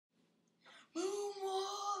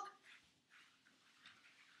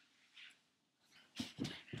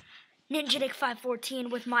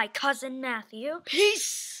NinjaNick514 with my cousin Matthew.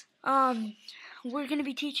 Peace. We're gonna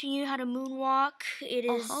be teaching you how to moonwalk. It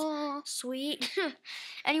is sweet.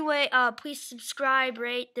 Anyway, please subscribe,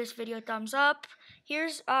 rate this video thumbs up.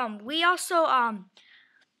 Here's we also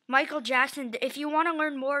Michael Jackson. If you want to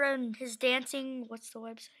learn more on his dancing, what's the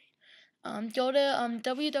website? Go to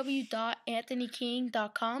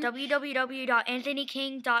www.anthonyking.com.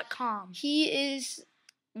 www.anthonyking.com. He is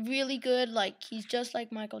really good. Like, he's just like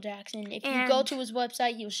Michael Jackson. If you go to his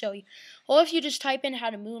website, he'll show you. Or if you just type in how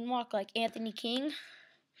to moonwalk like Anthony King,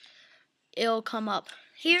 it'll come up.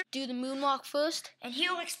 Here, do the moonwalk first, and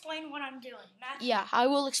he'll explain what I'm doing. Matthew. Yeah, I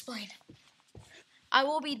will explain. I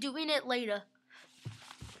will be doing it later.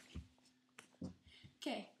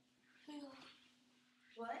 Okay.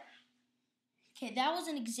 What? Okay, that was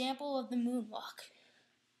an example of the moonwalk.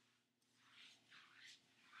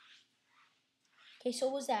 Okay, so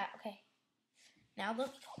what was that? Okay. Now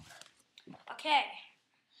let's go. Okay.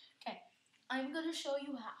 Okay. I'm going to show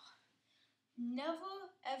you how.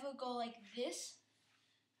 Never ever go like this,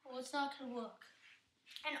 or it's not going to work.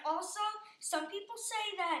 And also, some people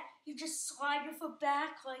say that you just slide your foot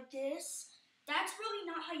back like this. That's really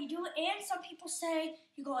not how you do it. And some people say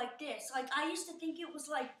you go like this. Like, I used to think it was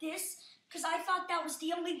like this because I thought that was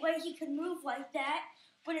the only way he could move like that.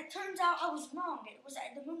 But it turns out I was wrong. It was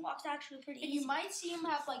the moonwalk's actually pretty easy. You might see him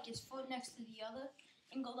have like his foot next to the other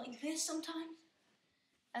and go like this sometimes.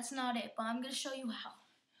 That's not it, but I'm going to show you how.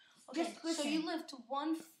 Okay, so you lift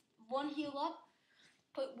one heel up,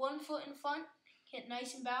 put one foot in front, get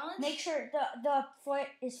nice and balanced. Make sure the foot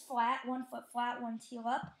is flat, 1 foot flat, 1 heel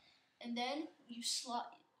up. And then you slide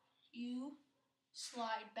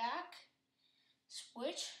back,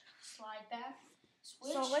 switch, slide back,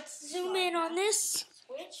 switch. So let's zoom in on this.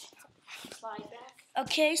 Switch, slide back.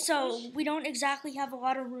 Okay, so we don't exactly have a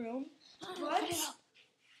lot of room.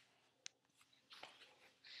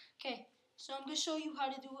 Okay, so I'm going to show you how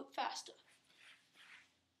to do it faster.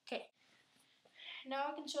 Okay,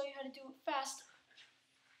 now I can show you how to do it faster.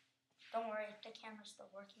 Don't worry, the camera's still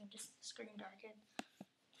working, just the screen darkened.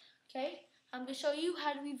 Okay, I'm going to show you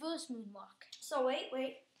how to reverse moonwalk. So wait.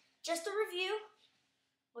 Just a review.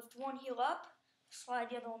 Lift one heel up, slide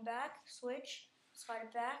the other one back, switch, slide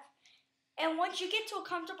it back. And once you get to a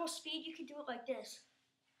comfortable speed, you can do it like this.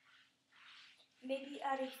 Maybe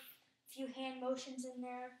add a few hand motions in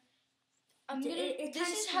there. This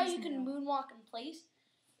is how you can moonwalk in place.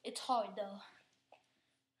 It's hard though.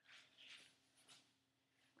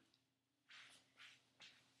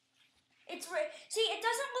 See, it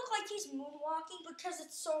doesn't look like he's moonwalking because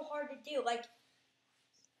it's so hard to do. Like,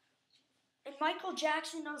 and Michael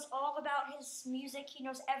Jackson knows all about his music. He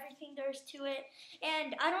knows everything there is to it.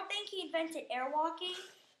 And I don't think he invented airwalking,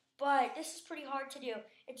 but this is pretty hard to do.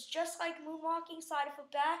 It's just like moonwalking, slide a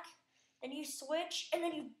foot back, then you switch, and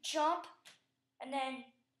then you jump, and then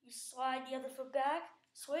you slide the other foot back,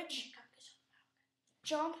 switch,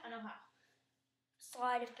 jump, I know how.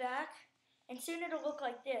 Slide it back, and soon it'll look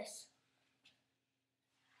like this.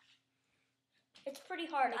 It's pretty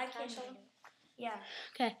hard. I can't show you. Yeah.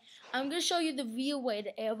 Okay, I'm going to show you the real way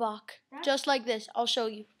to airwalk. Just like this. I'll show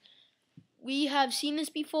you. We have seen this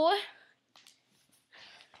before.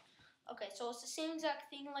 Okay, so it's the same exact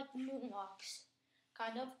thing like the moonwalks.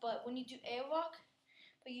 Kind of, but when you do airwalk,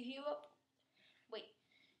 put your heel up. Wait.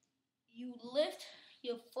 You lift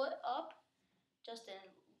your foot up, just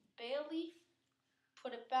barely.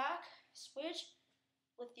 Put it back, switch,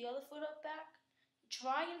 lift the other foot up back.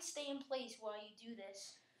 Try and stay in place while you do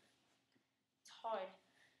this. It's hard.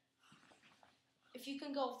 If you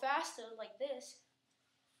can go faster like this,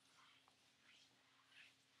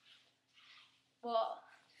 well,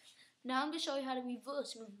 now I'm going to show you how to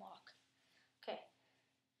reverse moonwalk. Okay.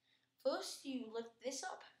 First, you lift this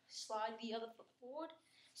up, slide the other foot forward,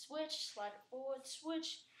 switch, slide it forward,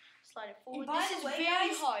 switch, slide it forward. And by this the way, is very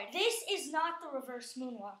guys, hard. This is not the reverse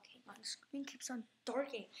moonwalk. My screen keeps on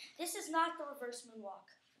darkening. This is not the reverse moonwalk.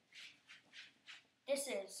 This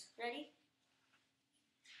is. Ready?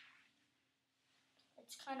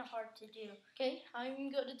 It's kind of hard to do. Okay,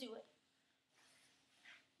 I'm going to do it.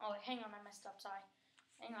 Oh, wait, hang on, I messed up, sorry.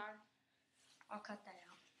 Hang on. I'll cut that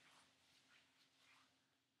out.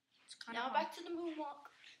 It's kind now of back to the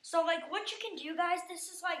moonwalk. So, like, what you can do, guys,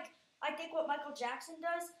 this is like, I think what Michael Jackson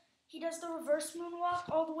does. He does the reverse moonwalk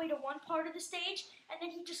all the way to one part of the stage, and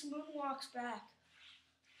then he just moonwalks back.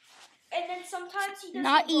 And then sometimes he does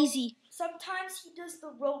sometimes he does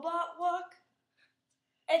the robot walk,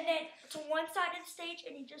 and then to one side of the stage,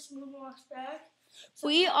 and he just moonwalks back.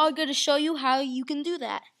 We are going to show you how you can do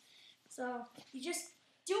that. So you just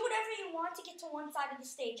do whatever you want to get to one side of the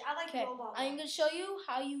stage. I like Okay, robot walk. I'm going to show you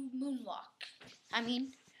how you moonwalk.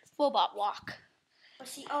 Robot walk.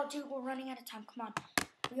 Let's see. Oh, dude, we're running out of time. Come on.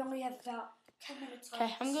 We only have about 10 minutes left.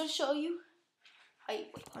 Okay, I'm going to show you how you...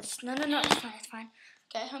 Wait, No, it's fine, it's fine.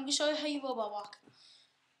 Okay, I'm going to show you how you robot walk.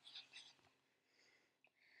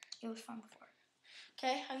 It was fun before.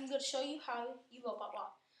 Okay, I'm going to show you how you robot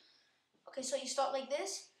walk. Okay, so you start like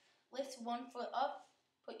this. Lift one foot up.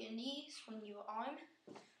 Put your knee, swing your arm.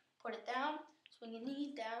 Put it down. Swing your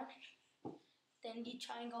knee down. Then you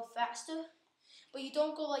try and go faster. But you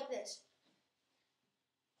don't go like this.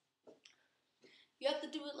 You have to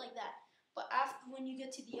do it like that. But after, when you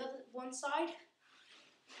get to the other one side,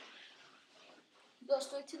 you go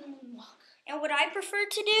straight to the moonwalk. And what I prefer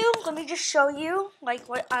to do, let me just show you, like,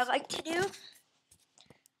 what I like to do.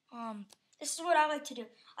 This is what I like to do.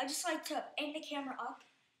 I just like to aim the camera up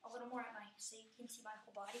a little more at my, so you can see my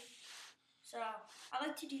whole body. So, I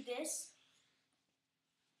like to do this.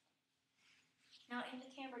 Now aim the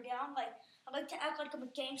camera down, like, I like to act like I'm a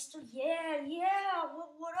gangster. Yeah,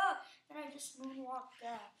 what up? Then I just moonwalk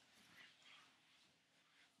back.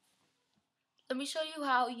 Let me show you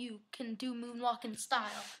how you can do moonwalking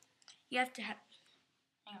style. You have to have,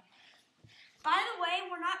 hang on. By the way,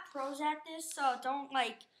 we're not pros at this, so don't,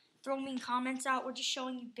 like, throw mean comments out. We're just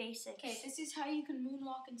showing you basics. Okay, this is how you can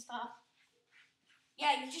moonwalk and style.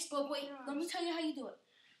 Yeah, you just... But wait, let me tell you how you do it.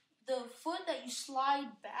 The foot that you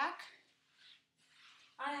slide back,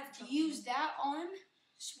 I have to use that arm,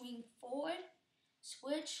 swing forward,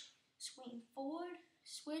 switch, swing forward,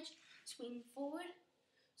 switch, swing forward,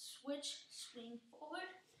 switch, swing forward,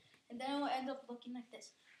 and then it will end up looking like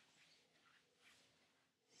this.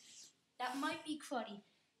 That might be cruddy,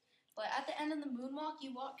 but at the end of the moonwalk,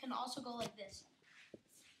 you can also go like this.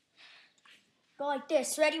 Go like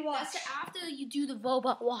this. Ready, watch. That's after you do the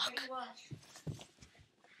robot walk. Ready, watch.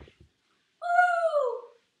 Woo!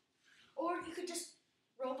 Or you could just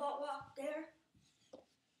robot walk there.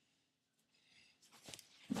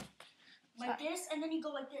 Like this, and then you go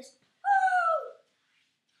like this. Woo!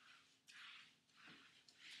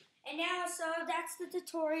 And now, so that's the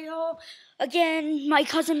tutorial. Again, my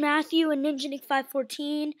cousin Matthew and Ninja Nick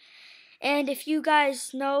 514. And if you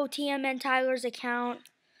guys know TMN Tyler's account,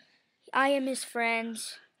 I am his friend.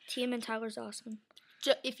 TMN Tyler's awesome.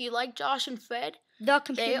 If you like Josh and Fred,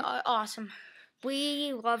 They are awesome.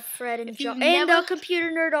 We love Fred and Josh. And never- the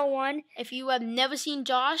Computer Nerd 01. If you have never seen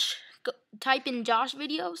Josh, type in Josh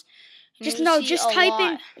videos. Just type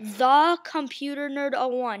in the Computer Nerd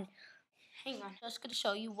 01. Hang on, I'm just gonna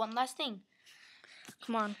show you one last thing.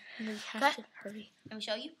 Come on, we have to hurry. Let me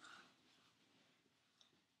show you.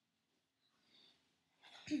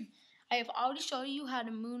 I have already shown you how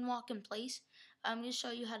to moonwalk in place. I'm going to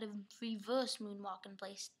show you how to reverse moonwalk in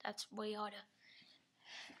place. That's way harder.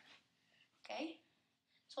 Okay?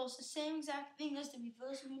 So it's the same exact thing as the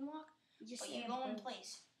reverse moonwalk, but you go in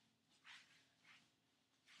place.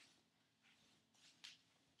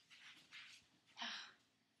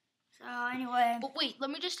 So anyway. But wait, let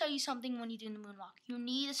me just tell you something when you're doing the moonwalk. You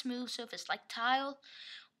need a smooth surface like tile,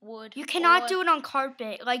 wood. You cannot do it on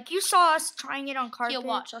carpet. Like, you saw us trying it on carpet. Here,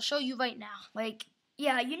 watch. I'll show you right now. Like,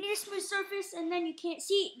 yeah, you need a smooth surface, and then you can't...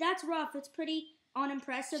 See, that's rough. It's pretty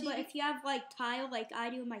unimpressive, but if you have, like, tile like I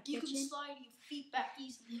do in my kitchen... You can slide your feet back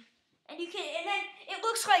easily. And you can... And then it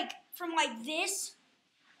looks like from, like, this...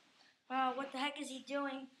 Wow, what the heck is he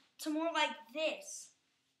doing? To more like this.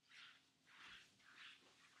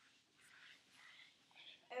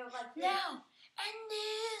 Like this. Now, end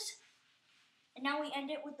this. And now we end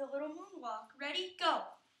it with the little moonwalk. Ready? Go.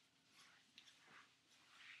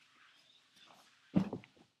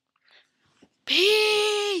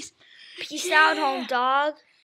 Peace. Peace out, home dog.